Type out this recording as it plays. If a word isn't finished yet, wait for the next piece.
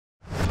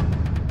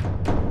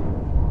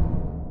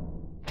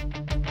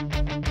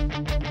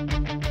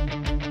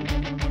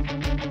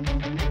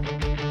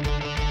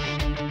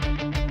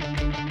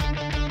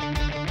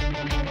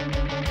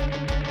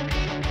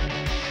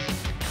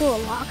cool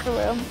locker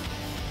room.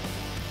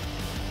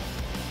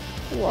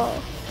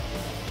 Whoa,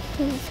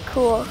 this is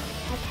cool.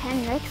 That's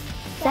Hendricks.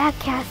 Zach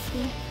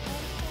Cassian.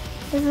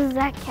 This is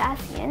Zach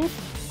Cassian's.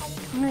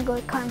 I'm gonna go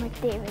with Connor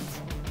McDavid's.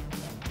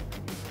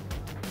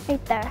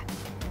 Right there.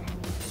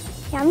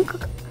 Yeah,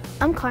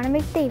 I'm Connor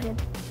McDavid.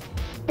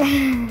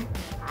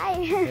 Hi.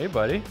 Hey,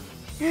 buddy.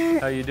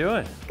 How you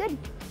doing? Good.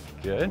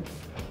 Good.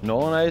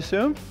 Nolan, I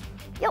assume?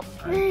 Yep.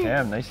 I'm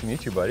Cam. Nice to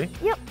meet you, buddy.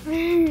 Yep.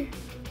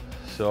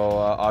 So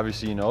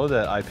obviously you know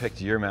that I picked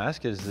your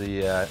mask as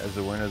the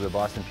winner of the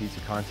Boston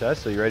Pizza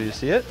contest. So you ready to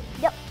see it?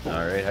 Yep. All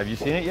right. Have you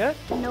seen it yet?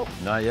 Nope.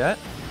 Not yet?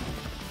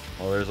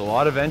 Well, there's a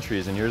lot of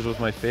entries, and yours was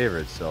my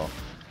favorite, so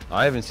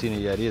I haven't seen it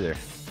yet either.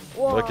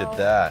 Whoa. Look at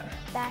that.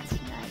 That's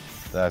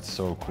nice. That's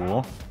so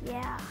cool.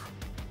 Yeah.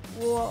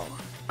 Whoa.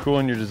 Cool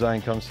when your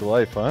design comes to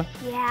life, huh?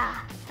 Yeah.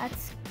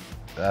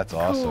 That's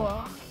awesome.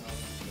 Cool.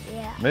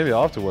 Yeah. Maybe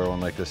I'll have to wear one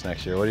like this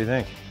next year. What do you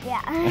think?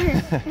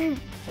 Yeah.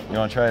 You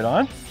want to try it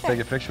on? Sure. Take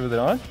a picture with it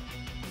on?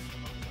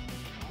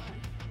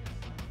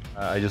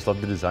 I just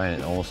love the design.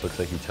 It almost looks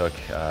like he took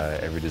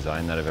every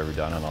design that I've ever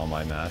done on all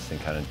my masks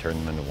and kind of turned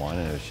them into one,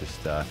 and it was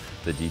just the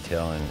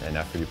detail and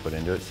effort he put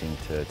into it seemed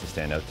to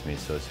stand out to me.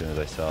 So as soon as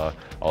I saw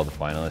all the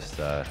finalists,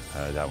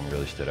 that one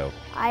really stood out.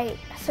 I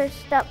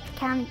searched up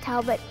Cam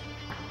Talbot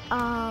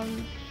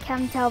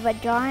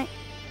drawing,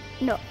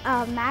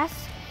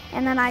 mask,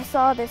 and then I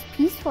saw this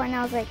piece for it, and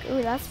I was like,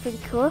 ooh, that's pretty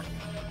cool.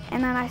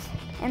 And then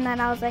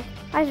I was like,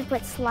 I should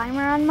put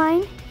Slimer on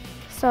mine.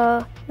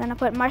 So then I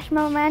put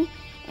Marshmallow Man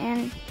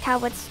and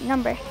Talbot's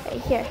number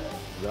right here.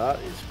 That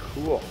is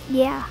cool.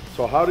 Yeah.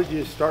 So how did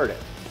you start it?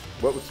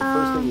 What was the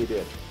first thing you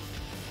did?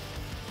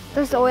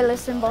 There's the Oilers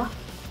symbol.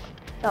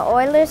 The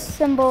Oilers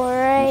symbol,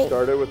 right? You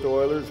started with the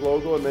Oilers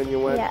logo and then you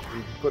went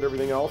and put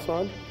everything else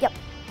on? Yep.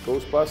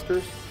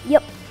 Ghostbusters?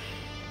 Yep.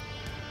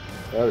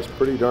 That is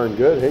pretty darn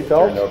good. Hey,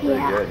 Talbot? Turned out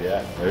pretty good,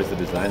 yeah. There's the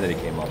design that he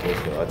came up with,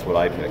 so that's what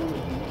I picked.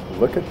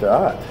 Look at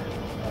that.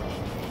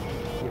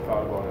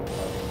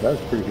 That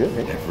was pretty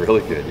good, eh?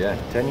 Really good, yeah.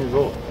 10 years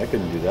old. I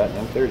couldn't do that, and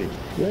I'm 30.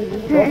 Yeah,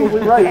 you're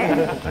probably right.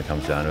 When it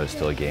comes down to it, it's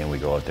still a game. We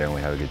go out there and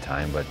we have a good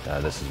time, but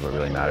this is what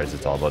really matters.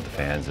 It's all about the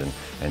fans and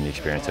the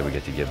experience that we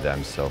get to give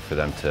them. So for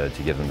them to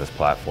give them this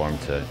platform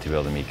to be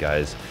able to meet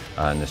guys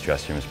in this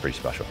dressing room is pretty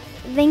special.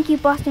 Thank you,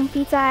 Boston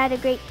Pizza. I had a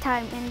great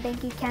time, and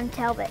thank you, Cam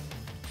Talbot.